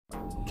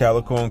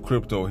Calico and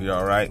Crypto here,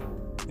 all right?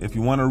 If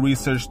you want to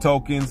research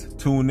tokens,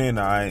 tune in,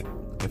 all right?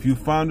 If you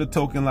found a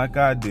token like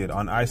I did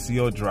on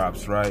ICO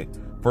drops, right?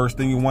 First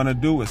thing you want to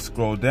do is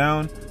scroll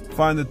down,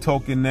 find the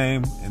token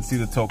name, and see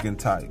the token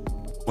type.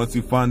 Once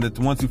you find the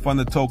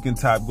token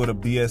type, go to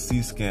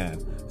BSC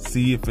scan.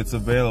 See if it's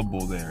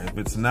available there. If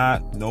it's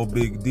not, no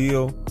big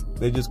deal.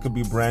 They just could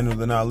be brand new,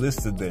 they're not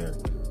listed there,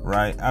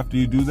 right? After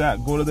you do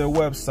that, go to their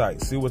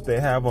website, see what they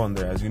have on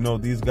there. As you know,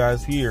 these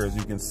guys here, as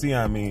you can see,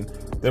 I mean,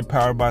 they're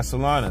powered by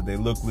Solana. They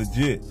look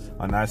legit.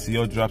 On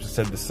ICO drops, it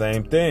said the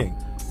same thing.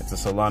 It's a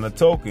Solana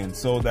token,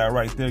 so that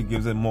right there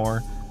gives it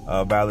more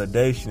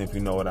validation, if you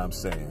know what I'm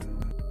saying.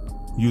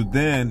 You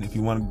then, if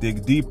you want to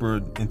dig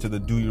deeper into the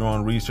do your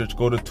own research,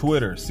 go to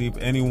Twitter, see if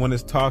anyone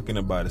is talking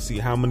about it, see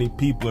how many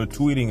people are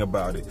tweeting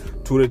about it.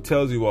 Twitter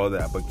tells you all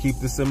that, but keep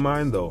this in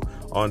mind though.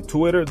 On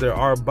Twitter, there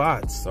are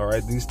bots, all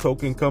right? These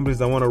token companies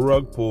that want to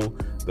rug pull,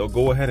 they'll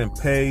go ahead and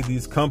pay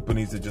these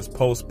companies to just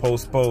post,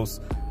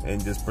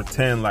 and just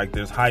pretend like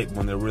there's hype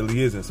when there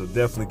really isn't. So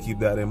definitely keep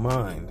that in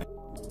mind.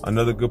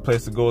 Another good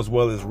place to go as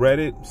well is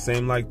Reddit.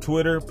 Same like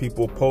Twitter,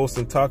 people post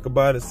and talk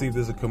about it, see if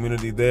there's a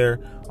community there.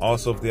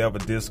 Also, if they have a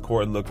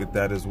Discord, look at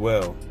that as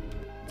well.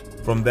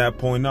 From that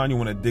point on, you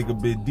want to dig a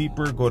bit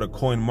deeper, go to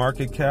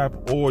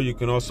CoinMarketCap, or you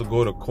can also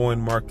go to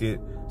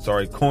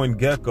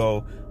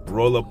CoinGecko,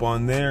 roll up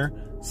on there,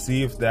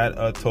 see if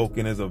that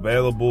token is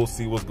available,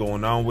 see what's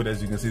going on with it.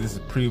 As you can see, this is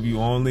preview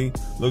only,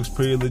 looks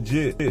pretty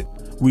legit.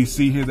 We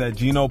see here that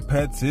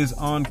GenoPets is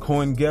on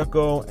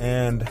CoinGecko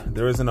and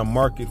there isn't a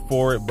market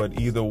for it, but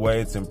either way,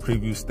 it's in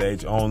preview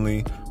stage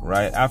only,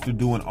 right? After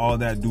doing all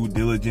that due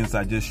diligence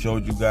I just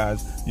showed you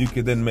guys, you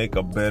can then make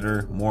a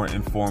better, more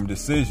informed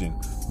decision.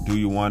 Do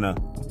you want to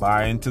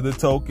buy into the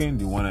token?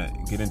 Do you want to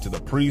get into the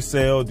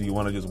pre-sale? Do you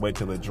want to just wait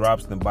till it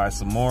drops and buy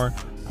some more?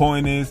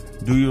 Point is,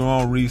 do your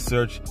own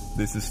research.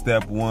 This is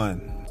step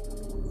one.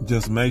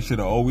 Just make sure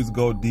to always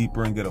go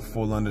deeper and get a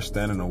full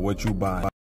understanding of what you buy.